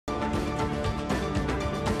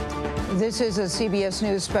This is a CBS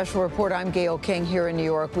News special report. I'm Gayle King here in New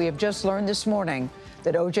York. We have just learned this morning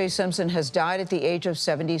that O.J. Simpson has died at the age of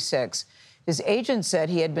 76. His agent said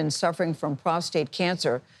he had been suffering from prostate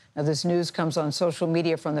cancer. Now, this news comes on social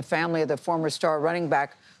media from the family of the former star running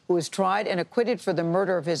back who was tried and acquitted for the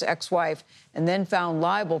murder of his ex-wife and then found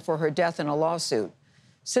liable for her death in a lawsuit.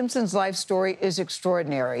 Simpson's life story is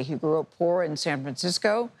extraordinary. He grew up poor in San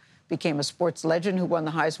Francisco, became a sports legend who won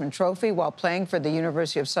the Heisman Trophy while playing for the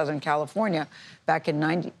University of Southern California back in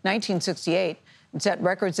 1968 and set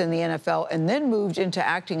records in the NFL, and then moved into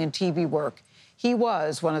acting and TV work. He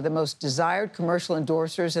was one of the most desired commercial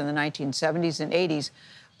endorsers in the 1970s and 80s,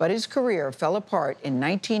 but his career fell apart in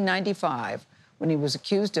 1995 when he was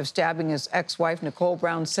accused of stabbing his ex-wife, Nicole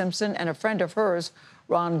Brown Simpson, and a friend of hers,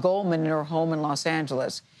 Ronald Goldman, in her home in Los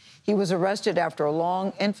Angeles. He was arrested after a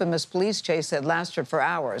long, infamous police chase that lasted for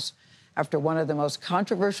hours. After one of the most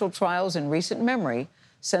controversial trials in recent memory,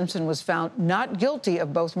 Simpson was found not guilty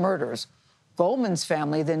of both murders. Goldman's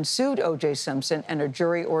family then sued O.J. Simpson, and a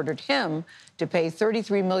jury ordered him to pay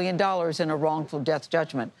 $33 million in a wrongful death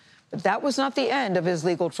judgment. But that was not the end of his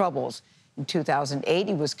legal troubles. In 2008,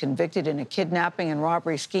 he was convicted in a kidnapping and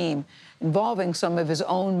robbery scheme involving some of his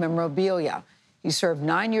own memorabilia. He served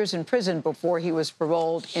 9 years in prison before he was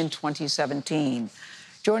paroled in 2017.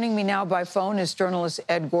 Joining me now by phone is journalist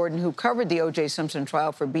Ed Gordon, who covered the O.J. Simpson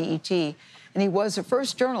trial for BET, and he was the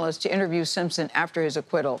first journalist to interview Simpson after his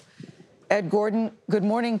acquittal. Ed Gordon, good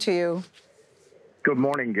morning to you. Good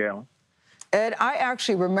morning, Gayle. Ed, I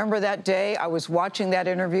actually remember that day. I was watching that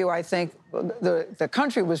interview. I think the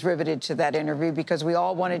country was riveted to that interview because we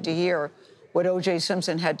all wanted to hear what O.J.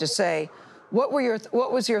 Simpson had to say. What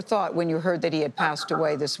was your thought when you heard that he had passed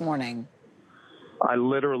away this morning? I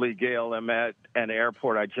literally, Gayle, am at an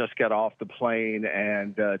airport. I just got off the plane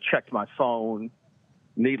and checked my phone.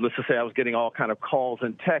 Needless to say, I was getting all kind of calls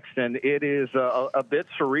and texts, and it is a bit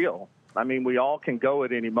surreal. I mean, we all can go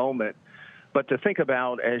at any moment. But to think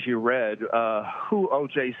about, as you read, who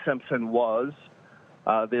O.J. Simpson was,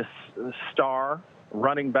 this star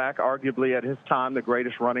running back, arguably at his time the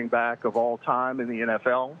greatest running back of all time in the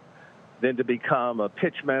NFL, then to become a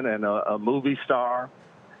pitchman and a movie star,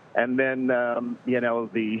 and then,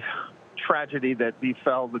 the tragedy that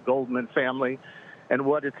befell the Goldman family and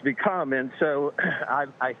what it's become. And so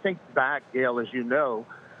I think back, Gayle, as you know,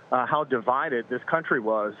 how divided this country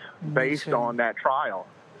was based on that trial.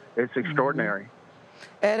 It's extraordinary.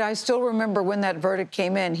 Ed, I still remember when that verdict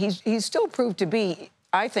came in. He's still proved to be,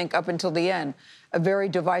 I think, up until the end, a very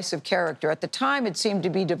divisive character. At the time, it seemed to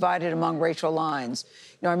be divided among racial lines.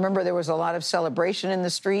 You know, I remember there was a lot of celebration in the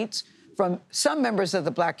streets from some members of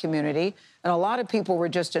the black community, and a lot of people were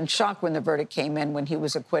just in shock when the verdict came in when he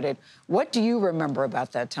was acquitted. What do you remember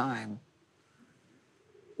about that time?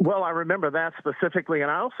 Well, I remember that specifically,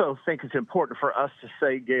 and I also think it's important for us to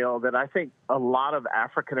say, Gayle, that I think a lot of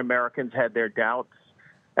African Americans had their doubts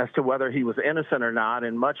as to whether he was innocent or not,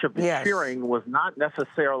 and much of the cheering was not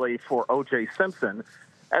necessarily for O.J. Simpson,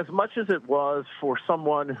 as much as it was for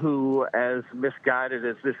someone who, as misguided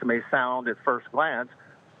as this may sound at first glance,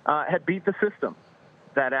 had beat the system,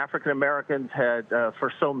 that African Americans had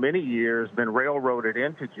for so many years been railroaded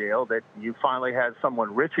into jail, that you finally had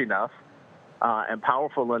someone rich enough and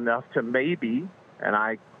powerful enough to maybe, and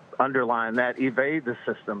I underline that, evade the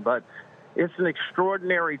system. But it's an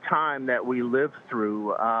extraordinary time that we lived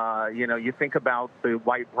through. You think about the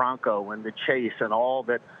white Bronco and the chase and all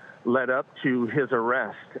that led up to his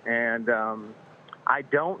arrest. And I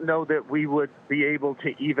don't know that we would be able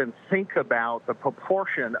to even think about the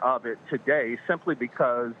proportion of it today, simply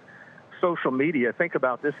because social media, think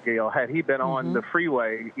about this, Gayle, had he been on the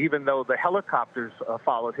freeway, even though the helicopters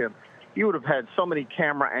followed him, he would have had so many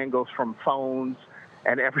camera angles from phones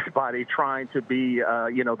and everybody trying to be,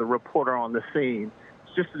 the reporter on the scene.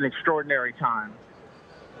 It's just an extraordinary time.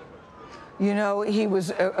 You know, he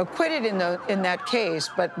was acquitted in that case,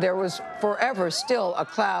 but there was forever still a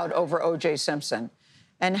cloud over O.J. Simpson.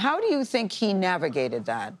 And how do you think he navigated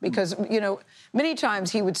that? Because, many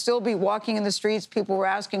times he would still be walking in the streets. People were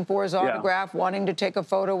asking for his autograph, wanting to take a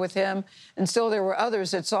photo with him. And still there were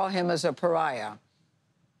others that saw him as a pariah.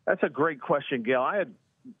 That's a great question, Gayle. I had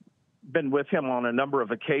been with him on a number of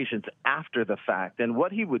occasions after the fact. And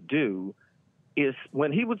what he would do is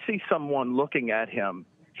when he would see someone looking at him,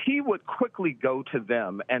 he would quickly go to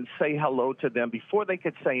them and say hello to them before they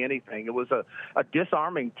could say anything. It was a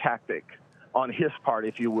disarming tactic on his part,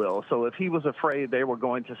 if you will. So if he was afraid they were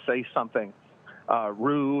going to say something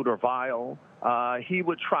rude or vile, he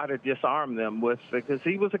would try to disarm them because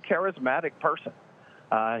he was a charismatic person.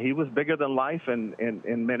 He was bigger than life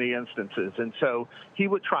in many instances. And so he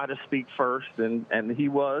would try to speak first, and he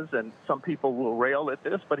was, and some people will rail at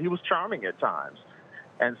this, but he was charming at times.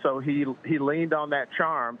 And so he leaned on that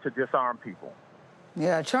charm to disarm people.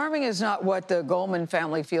 Yeah, charming is not what the Goldman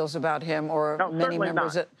family feels about him, or No, many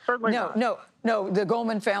members. Certainly not. No, the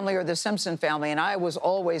Goldman family or the Simpson family, and I was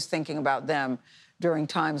always thinking about them during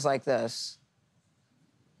times like this.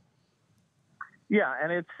 Yeah,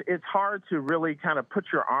 and it's hard to really kind of put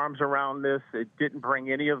your arms around this. It didn't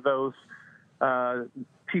bring any of those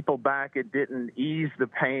people back. It didn't ease the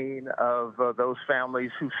pain of those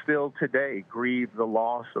families who still today grieve the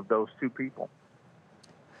loss of those two people.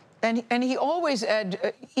 And he always,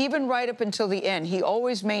 Ed, even right up until the end, he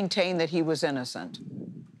always maintained that he was innocent.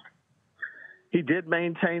 He did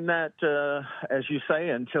maintain that, as you say,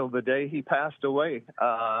 until the day he passed away.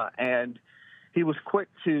 And he was quick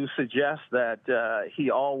to suggest that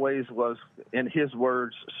he always was, in his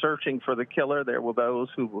words, searching for the killer. There were those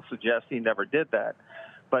who will suggest he never did that.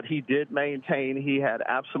 But he did maintain he had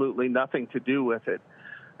absolutely nothing to do with it.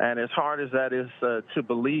 And as hard as that is to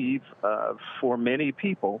believe for many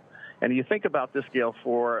people, and you think about this, Gayle,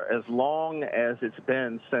 for as long as it's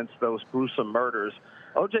been since those gruesome murders,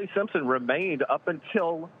 O.J. Simpson remained, up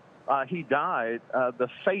until he died, the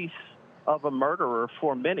face of a murderer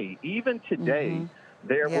for many. Even today,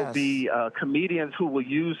 there will be comedians who will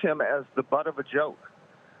use him as the butt of a joke.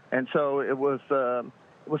 And so it was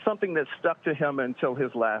something that stuck to him until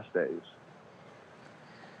his last days.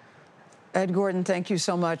 Ed Gordon, thank you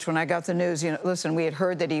so much. When I got the news, listen, we had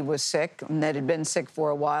heard that he was sick and that he'd been sick for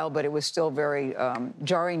a while, but it was still very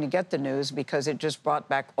jarring to get the news because it just brought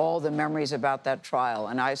back all the memories about that trial.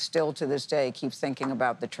 And I still, to this day, keep thinking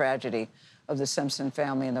about the tragedy of the Simpson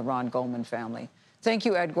family and the Ron Goldman family. Thank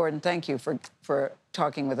you, Ed Gordon. Thank you for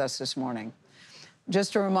talking with us this morning.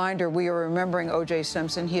 Just a reminder, we are remembering O.J.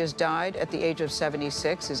 Simpson. He has died at the age of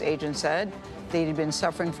 76. His agent said that he'd been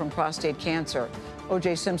suffering from prostate cancer.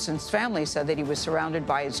 O.J. Simpson's family said that he was surrounded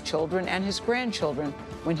by his children and his grandchildren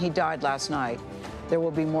when he died last night. There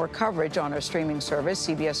will be more coverage on our streaming service,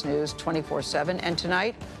 CBS News 24/7, and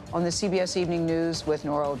tonight on the CBS Evening News with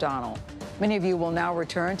Norah O'Donnell. Many of you will now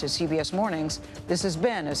return to CBS Mornings. This has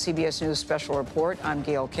been a CBS News Special Report. I'm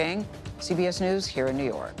Gayle King, CBS News here in New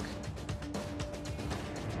York.